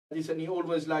hadith, and he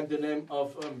always liked the name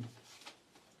of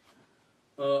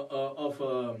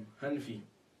Hanafi.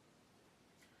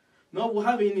 Now we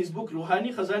have in his book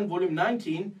Ruhani Khazan volume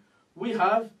 19, we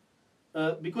have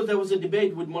because there was a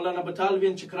debate with Molana Batalvi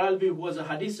and Chakralvi, who was a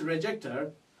hadith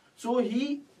rejecter. So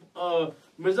he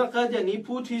Mirza Qadiani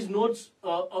put his notes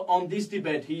on this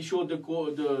debate. He showed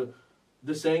the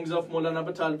sayings of Molana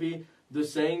Batalvi, the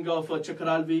saying of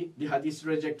Chakralvi, the hadith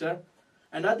rejecter,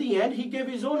 and at the end he gave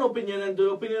his own opinion and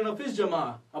the opinion of his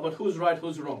Jama'ah about who's right,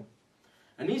 who's wrong.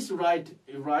 And he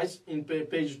writes in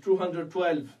page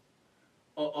 212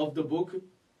 of the book,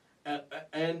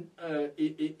 and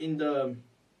in the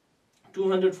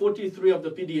 243 of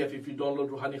the PDF if you download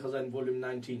Ruhani Khazan volume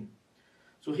 19.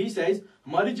 So he says,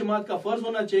 हमारी जमात का फर्ज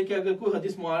होना चाहिए कि अगर कोई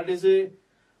हदीस मुआरिज़े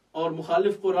और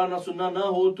मुखालिफ कुरान और सुन्ना ना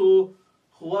हो तो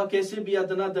हुआ कैसे भी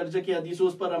अदना दर्जे की हदीसों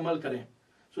उस पर अमल करें.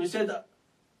 So he said,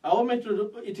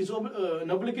 it is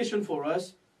an obligation for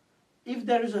us, if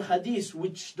there is a hadith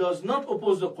which does not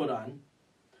oppose the Quran,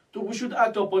 so we should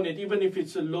act upon it even if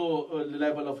it's a low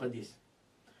level of hadith.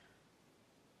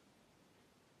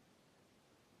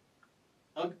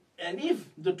 And if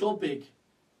the topic,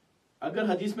 agar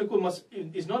hadith mein koi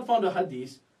is not found a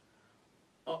hadith,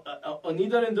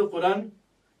 neither in the Quran,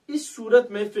 is सूरत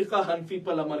में फ़िक़्ह हनफी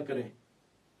पर अमल करें,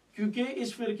 क्योंकि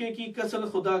इस फ़िरके की कसर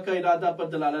खुदा का इरादा पर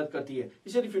दलालत करती है. He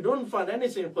said, if you don't find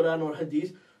anything in Quran or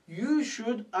hadith, you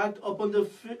should act upon the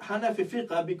Hanafi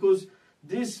fiqh, because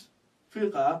this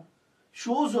fiqh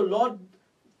shows a lot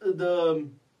the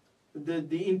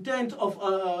intent of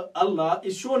Allah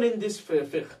is shown in this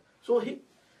fiqh. So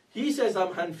he says,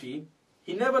 I'm Hanafi.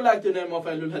 He never liked the name of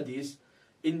Ahlul Hadith.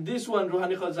 In this one,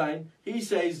 Ruhani Khazan, he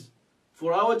says,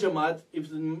 for our Jamaat, if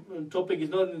the topic is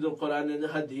not in the Quran and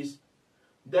the Hadith,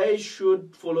 they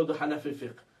should follow the Hanafi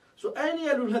fiqh. So any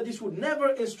Ahlul Hadith would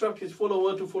never instruct his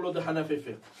follower to follow the Hanafi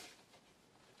fiqh.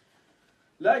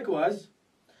 Likewise,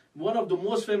 one of the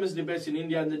most famous debates in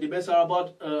India, and the debates are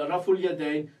about Raful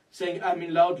Yadain, saying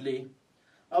Amin loudly.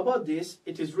 About this,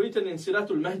 it is written in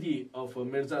Siratul Mahdi of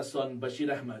Mirza's son Bashir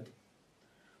Ahmad,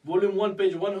 volume 1,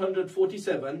 page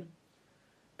 147,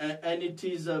 and it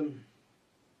is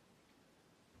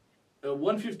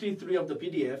 153 of the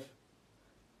PDF.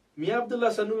 Mir Abdullah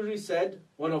Sanuri said,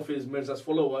 one of his Mirza's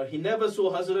follower, he never saw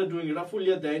Hazrat doing Raful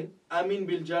Yadain, Amin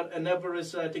Biljar, and never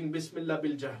reciting Bismillah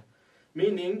Biljar.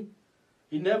 Meaning,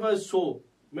 he never saw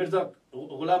Mirza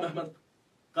Ghulam Ahmad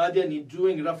Qadiani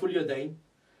doing Raful Yadain,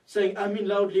 saying Amin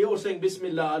loudly or saying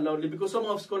Bismillah loudly, because some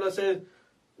of scholars say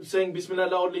saying Bismillah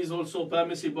loudly is also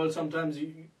permissible. Sometimes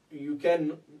you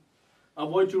can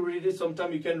avoid to read it,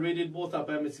 sometimes you can read it. Both are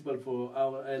permissible for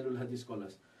our Ahlul Hadith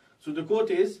scholars. So the quote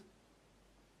is,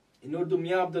 in Urdu,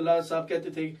 Miyan Abdullah साहब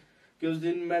कहते थे कि उस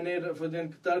दिन मैंने रफ़ुद्दीन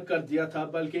तर्क कर दिया था,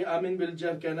 बल्कि आमिन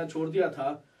बिलजर कहना छोड़ दिया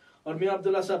था. और मियां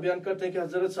अब्दुल्ला साहब बयान करते हैं कि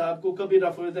हजरत साहब को कभी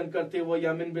रफ़ुद्दीन करते हुए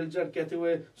आमिन बिलजर कहते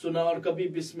हुए सुना और कभी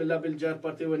बिस्मिल्लाह बिलजर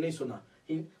पढ़ते हुए नहीं सुना.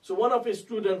 So one of his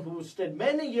students who stayed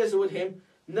many years with him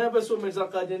never saw Mirza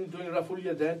Qadiani doing Raful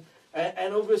Yadain,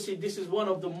 and obviously this is one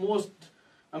of the most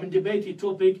debated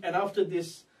topic. And after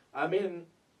this, can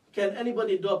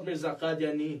anybody doubt Mirza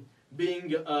Qadiani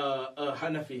being a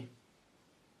Hanafi?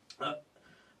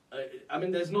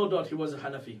 There's no doubt he was a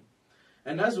Hanafi.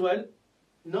 And as well,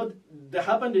 there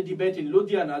happened a debate in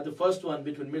Ludhiana, the first one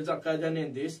between Mirza Qadiani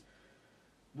and this,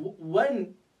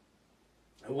 when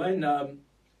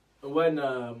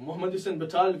Muhammad Hussain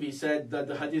Batalvi said that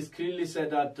the hadith clearly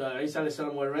said that Isa a.s.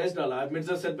 were raised alive,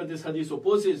 Mirza said, but this hadith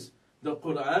opposes the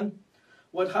Quran.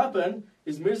 What happened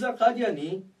is Mirza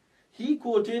Qadiani, he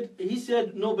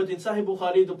said, no, but in Sahih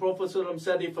Bukhari, the Prophet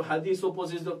said, if a hadith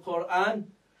opposes the Quran,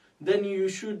 then you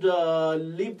should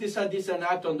leave this hadith and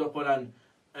act on the Quran.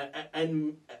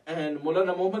 And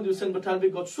Molana Muhammad Hussain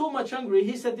Batalvi got so much angry,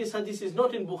 he said, this hadith is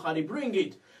not in Bukhari, bring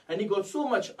it. And he got so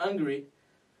much angry,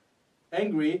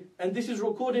 and this is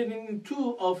recorded in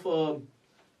two of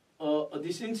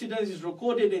this incident is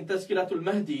recorded in Tazkiratul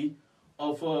Mahdi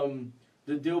of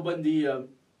the Deobandi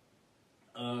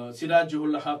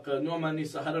Sirajul Haq Nu'mani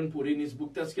Saharanpuri in his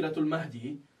book Tazkiratul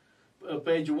Mahdi,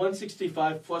 page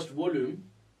 165, first volume.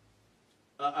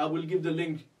 I will give the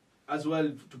link as well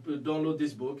to download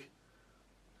this book.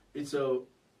 It's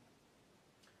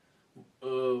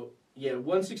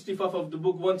 165 of the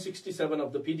book, 167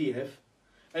 of the PDF.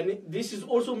 And this is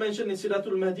also mentioned in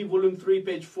Siratul Mahdi, volume 3,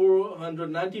 page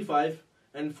 495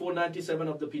 and 497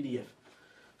 of the PDF.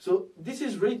 So this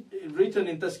is written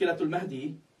in Tazkiratul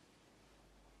Mahdi.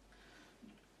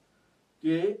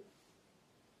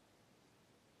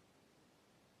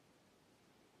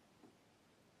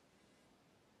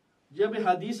 जब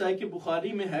हदीस है कि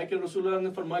बुखारी में है कि रसूलुल्लाह ने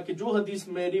फरमाया कि जो हदीस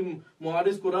मेरी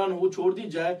मुआरिज कुरान हो छोड़ दी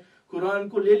जाए, कुरान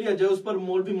को ले लिया जाए, उस पर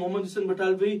मौलवी मोहम्मद हुसैन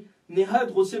बटालवी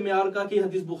निहायत गुस्से में आकर कहा कि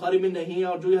हदीस बुखारी में नहीं है,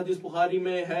 और जो हदीस बुखारी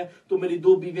में है तो मेरी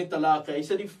 2 बीवियां तलाक है. He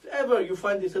said if ever you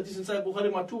find this hadith in Sahih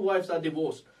Bukhari, my 2 wives are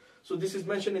divorced. So this is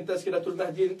mentioned in Tazkiratul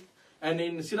Mahdi and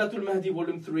in Siratul Mahdi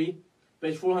volume 3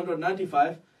 page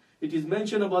 495. It is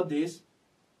mentioned about this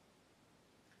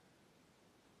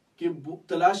कि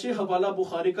तलाशी हवाला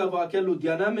बुखारी का वाक़या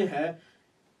लुधियाना में है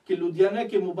कि लुधियाना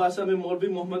के मुबासा में मौलवी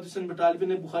मोहम्मद हुसैन बटालवी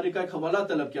ने बुखारी का एक हवाला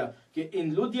तलब किया कि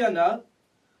इन Ludhiana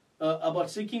about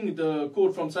seeking the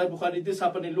quote from Sahih Bukhari. This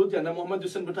happened in Ludhiana. Muhammad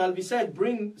Hussain Batalvi said,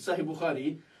 bring Sahih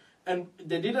Bukhari. And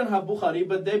they didn't have Bukhari,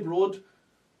 but they brought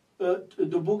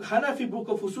the book, Hanafi book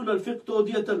of Usul al-Fiqh,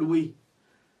 Tawdiyat al-Wi.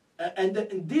 And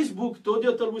in this book,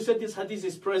 Tawdiyat al-Wi said this hadith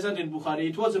is present in Bukhari.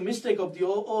 It was a mistake of the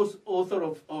author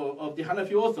of the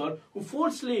Hanafi author, who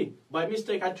falsely, by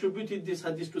mistake, attributed this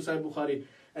hadith to Sahih Bukhari.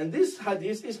 And this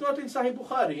hadith is not in Sahih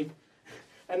Bukhari.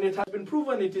 And it has been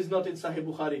proven it is not in Sahih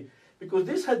Bukhari. Because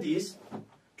this hadith,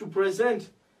 to present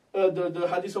the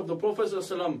hadith of the Prophet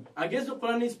ﷺ, I guess the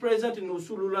Quran is present in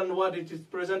Usulul Anwar, it is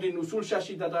present in Usul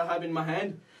Shashi that I have in my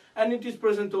hand, and it is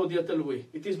present Tawdiyat al-Wi.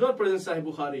 It is not present Sahih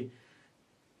Bukhari.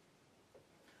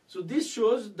 So this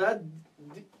shows that,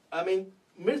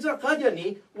 Mirza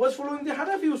Qadiani was following the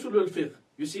Hanafi Usul al-Fiqh.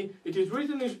 You see, it is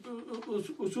written in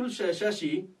Usul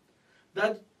Shashi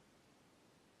that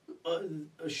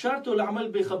Shartul Amal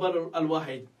bi Khabar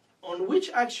al-Wahid, on which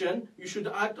action you should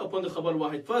act upon the Khabar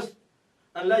Wahid. First,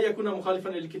 أن لا يكون مخالفا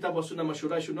للكتاب والسنة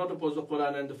مشهورة, should not oppose the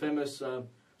Quran and the famous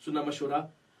Sunnah Mashura.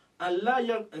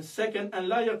 And second, أن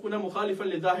لا يكون مخالفا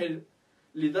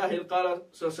لظاهر قال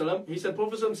صلى الله عليه وسلم. He said,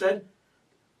 Prophet said,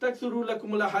 تكثروا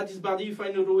لكم الأحاديث بعدي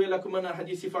فإن روي لكم أن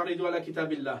أحاديث فاردوا على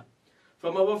كتاب الله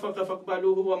فما وافق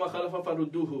فاقبلوه وما خالف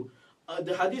فردوه.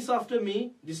 The hadith after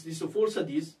me, this is a false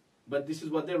hadith, but this is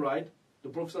what they write. The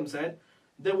Prophet said,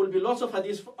 there will be lots of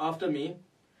hadiths after me,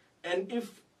 and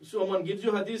if someone gives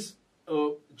you hadith,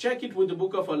 check it with the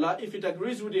book of Allah. If it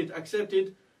agrees with it, accept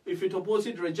it. If it opposes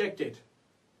it, reject it.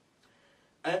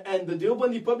 And the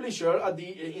Deobandi publisher,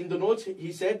 in the notes,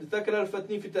 he said, ذكر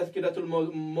الفتني في تذكرة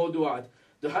الموضوعات.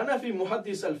 The Hanafi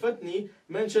Muhaddis al-Fatni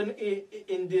mentioned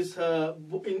in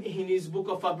his book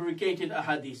of fabricated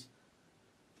ahadith.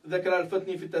 ذكر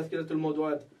الفتني في تذكرة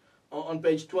الموضوعات. On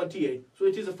page 28. So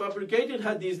it is a fabricated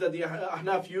hadith that the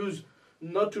Ahnaf use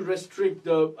not to restrict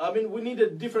the... we need a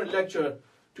different lecture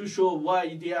to show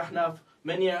why the Ahnaf,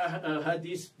 many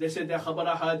hadiths, they say they're khabar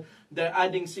ahad, they're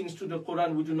adding things to the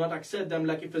Quran, we do not accept them.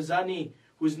 Like if a zani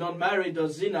who is not married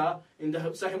does zina, in the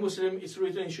Sahih Muslim it's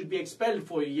written he should be expelled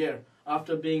for a year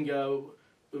after being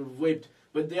whipped.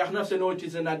 But the Ahnaf say no, it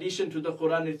is an addition to the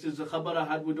Quran, it is a khabar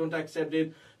ahad, we don't accept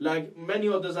it. Like many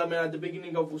others, at the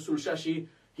beginning of Usul Shashi,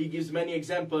 he gives many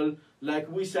examples, like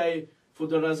we say for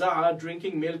the raza'a,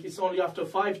 drinking milk, it's only after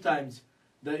 5 times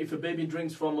that if a baby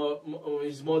drinks from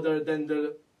his mother, then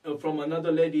from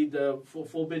another lady, the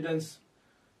forbiddance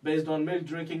based on milk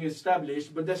drinking is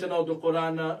established. But that's how the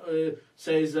Quran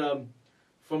says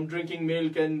from drinking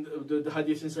milk, and the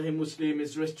hadith in Sahih Muslim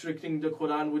is restricting the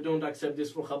Quran. We don't accept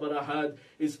this for khabar ahad,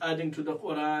 it's adding to the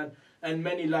Quran. And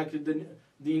many like the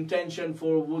intention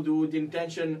for wudu, the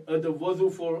intention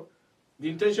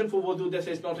for wudu, that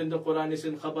says not in the Quran, is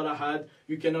in khabar ahad.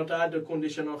 You cannot add a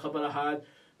condition on khabar ahad.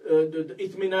 The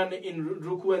itminan in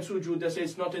ruku and sujud, that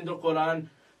says not in the Quran,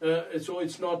 so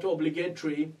it's not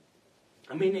obligatory.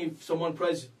 If someone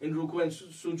prays in ruku and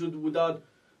sujud without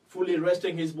fully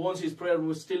resting his bones, his prayer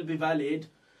will still be valid.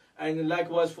 And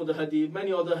likewise for the hadith,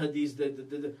 many other hadiths,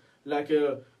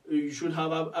 you should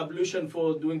have ablution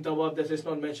for doing tawaf, that is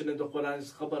not mentioned in the Quran,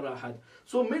 is khabar ahad.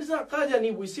 So Mirza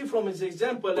Qadiani, we see from his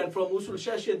example and from Usul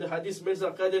Shashi and the hadith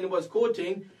Mirza Qadiani was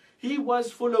quoting, he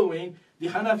was following the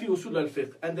Hanafi Usul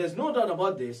al-Fiqh. And there's no doubt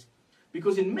about this,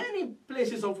 because in many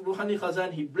places of Ruhani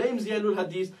Khazan, he blames the Ahlul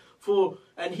Hadith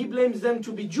and he blames them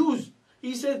to be Jews.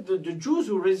 He said the Jews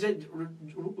who rejected,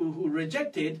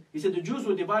 he said the Jews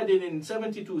were divided in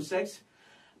 72 sects,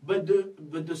 but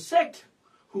the sect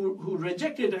who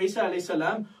rejected Isa alayhi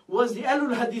salam was the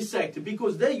Ahlul Hadith sect,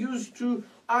 because they used to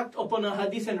act upon a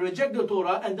hadith and reject the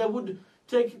Torah, and they would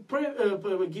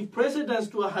give precedence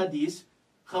to a hadith,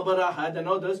 Khabar Ahad and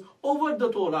others, over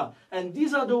the Torah. And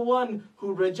these are the ones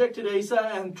who rejected Isa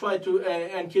and tried to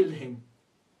and killed him.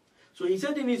 So he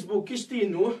said in his book, Kishti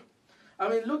Nuh,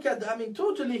 look at,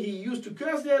 totally he used to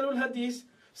curse the Ahlul Hadith,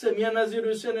 Samia Nazir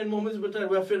Hussain and Muhammad Batar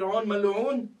were Fir'aun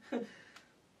Mal'oon.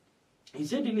 He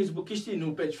said in his book, Kishti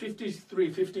Nuh, page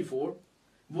 53-54,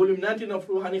 volume 19 of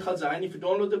Ruhani Khazan, if you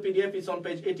download the PDF, it's on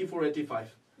page 84-85.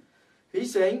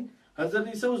 He's saying,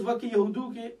 Hazrat Isa उस वक्त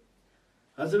यहूदियों के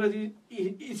Hazrat,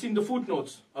 it's in the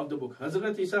footnotes of the book.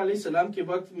 Hazrat Isa alayhi salam के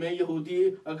वक्त में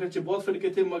यहूदी अगरचे बहुत फिरके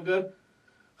थे मगर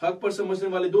हक पर समझने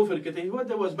वाले दो फिरके थे.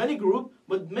 There was many groups,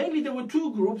 but mainly there were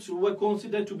two groups who were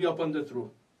considered to be upon the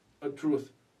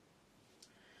truth.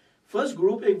 First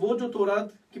group, एक वो जो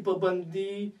तौरात की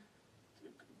पाबंदी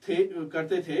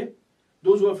करते थे,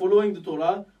 those who were following the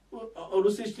Torah, और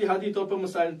उसे इज्तिहादी तौर पर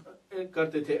मसाइल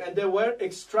करते थे, and they were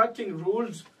extracting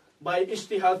rules by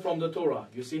ijtihad from the Torah,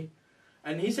 you see.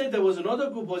 And he said there was another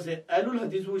group, was the Ahlul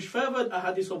Hadith, which favored a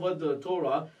hadith over the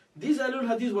Torah. These Ahlul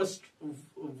Hadith was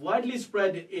widely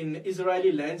spread in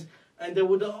Israeli lands, and they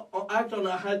would act on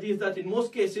a hadith that in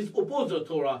most cases oppose the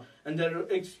Torah. And their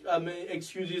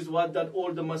excuses were that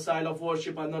all the masail of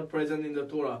worship are not present in the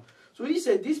Torah. So he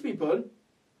said these people,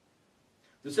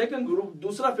 the second group,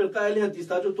 दूसरा फिरका अहले हदीस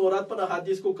था जो तौरात पर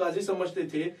हदीस को काजी समझते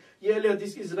थे, ये अहले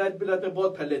हदीस इज़राइल बिलाद में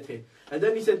बहुत फैले थे. And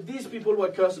then he said these people were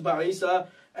cursed by Isa,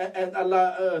 and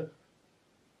Allah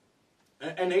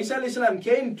and Isa alayhi salam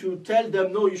came to tell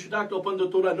them, no, you should act upon the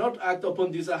Torah, not act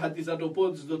upon these hadiths that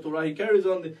oppose the Torah. He carries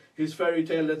on his fairy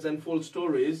tales and false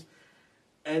stories,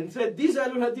 and said these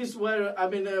Ahlul Hadiths were,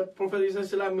 Prophet Isa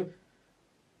salam,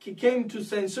 he came to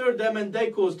censor them, and they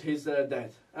caused his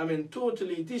death.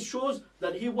 Totally, this shows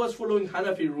that he was following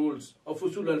Hanafi rules of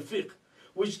Usul al-Fiqh,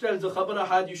 which tells the Khabar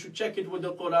Ahad, you should check it with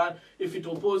the Quran. If it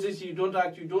opposes, you don't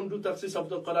act, you don't do tafsir of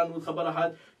the Quran with Khabar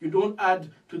Ahad, you don't add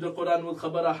to the Quran with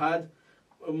Khabar Ahad.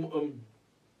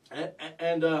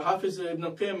 And Hafiz ibn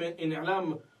Qayyim in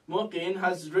I'lam Muqin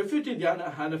has refuted the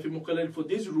Hanafi Muqallid for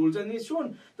these rules, and he's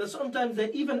shown that sometimes they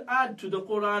even add to the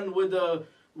Quran with a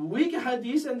weak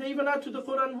hadith, and they even add to the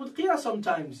Quran with qiyas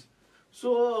sometimes.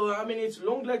 So, it's a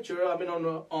long lecture, on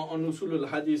Usul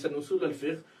al-Hadith and Usul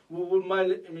al-Fiqh. We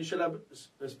will, inshallah,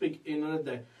 speak in another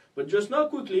day. But just now,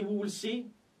 quickly, we will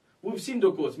see, we've seen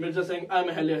the quotes. Mirza saying, I'm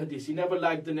a Ahlul Hadith. He never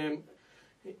liked the name.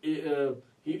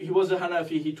 He was a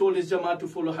Hanafi. He told his Jamaat to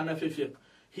follow Hanafi fiqh.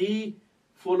 He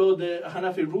followed the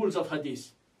Hanafi rules of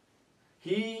Hadith.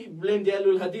 He blamed the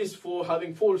Ahlul Hadith for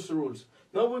having false rules.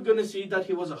 Now we're going to see that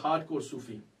he was a hardcore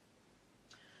Sufi.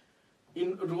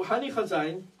 In Ruhani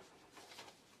Khazain,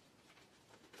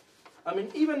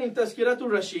 even in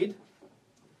Tazkiratul Rashid,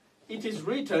 it is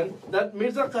written that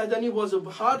Mirza Qadiani was a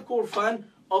hardcore fan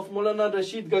of Molana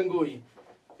Rashid Gangohi.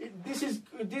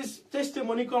 This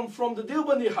testimony comes from the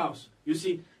Deobandi house. You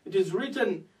see, it is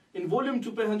written in volume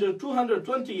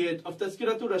 228 of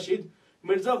Tazkiratul Rashid.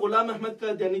 Mirza Ghulam Ahmad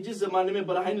Qadiani जिस ज़माने में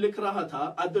बराहीन लिख रहा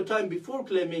था, at the time before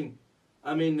claiming,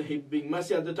 he being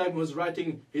Masih, at the time he was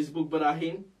writing his book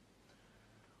Barahin,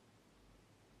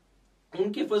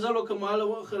 उनके फजल और कमाल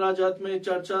व खराजात में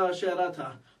चर्चा शेरा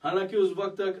था. हालांकि उस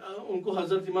वक्त तक उनको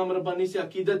हजरत इमाम रब्बानी से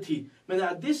अकीदत थी.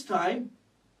 At this time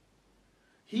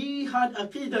he had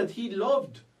aqidat, he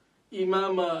loved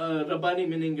Imam Rabbani,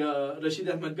 meaning Rashid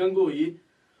Ahmad Gangohi,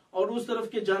 और उस तरफ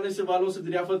के जाने से वालों से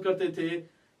दरियाफत करते थे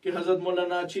कि हजरत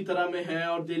मौलाना अच्छी तरह में है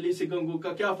और दिल्ली से गंगो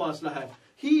का क्या फासला है.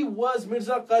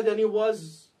 Mirza Qadiani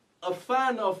was a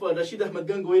fan of Rashid Ahmad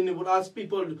Gangohi, and he would ask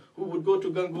people who would go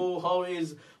to Gango, how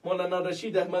is Maulana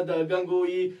Rashid Ahmad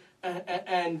Gangohi,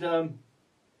 and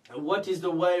what is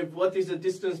the way, what is the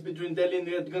distance between Delhi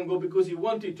and Gango, because he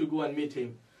wanted to go and meet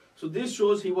him. So this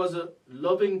shows he was a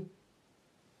loving,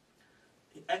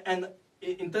 and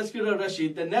in Tazkirah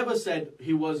Rashid, they never said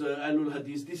he was Ahlul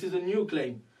Hadith. This is a new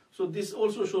claim. So this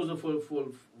also shows a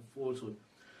falsehood.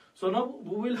 So now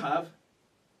we will have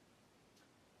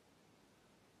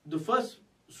the first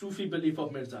Sufi belief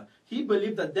of Mirza. He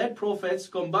believed that dead prophets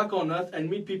come back on earth and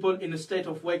meet people in a state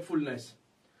of wakefulness.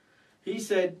 He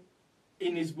said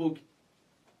in his book,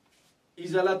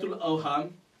 Izalatul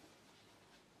Awham,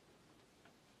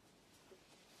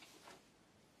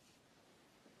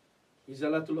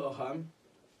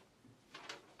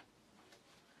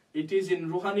 it is in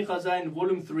Ruhani Khazain,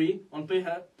 volume 3, on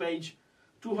page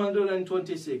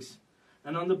 226,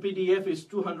 and on the PDF is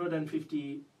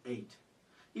 258.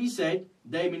 He said,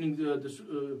 they, meaning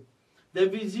they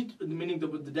visit, meaning the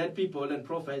dead people and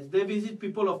prophets, they visit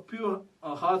people of pure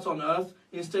hearts on earth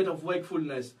in state of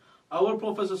wakefulness. Our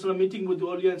Prophet meeting with the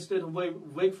awliya in state of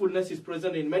wakefulness is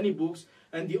present in many books,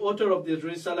 and the author of the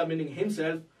Risala, meaning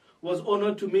himself, was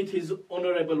honored to meet his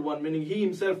honorable one, meaning he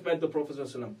himself met the Prophet.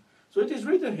 So it is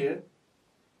written here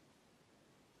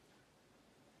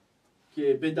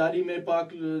कि बेदारी में पाक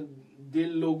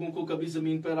दिल लोगों को कभी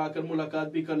ज़मीन पर आकर मुलाकात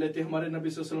भी कर लेते. हमारे नबी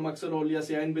सल्लल्लाहु अलैहि वसल्लम अक्सर औलिया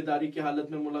से आइन बेदारी की हालत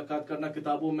में मुलाकात करना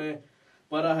किताबों में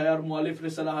पढ़ा है, और मुअल्लिफ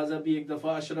रिसाला हाज़ा भी एक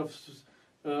दफ़ा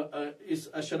इस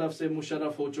अशरफ से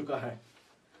मुशर्रफ हो चुका है.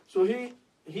 So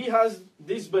he has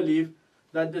this belief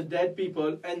that the dead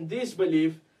people, and this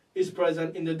belief is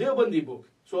present in the Deobandi book.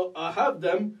 So I have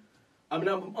them. I mean,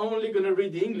 I'm only going to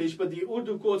read the English, but the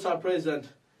Urdu quotes are present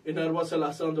in Arwa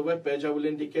Salasa on the webpage. I will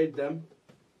indicate them.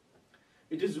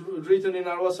 It is written in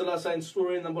Arwa Salasa in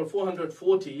story number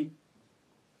 440.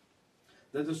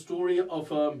 That's the story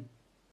of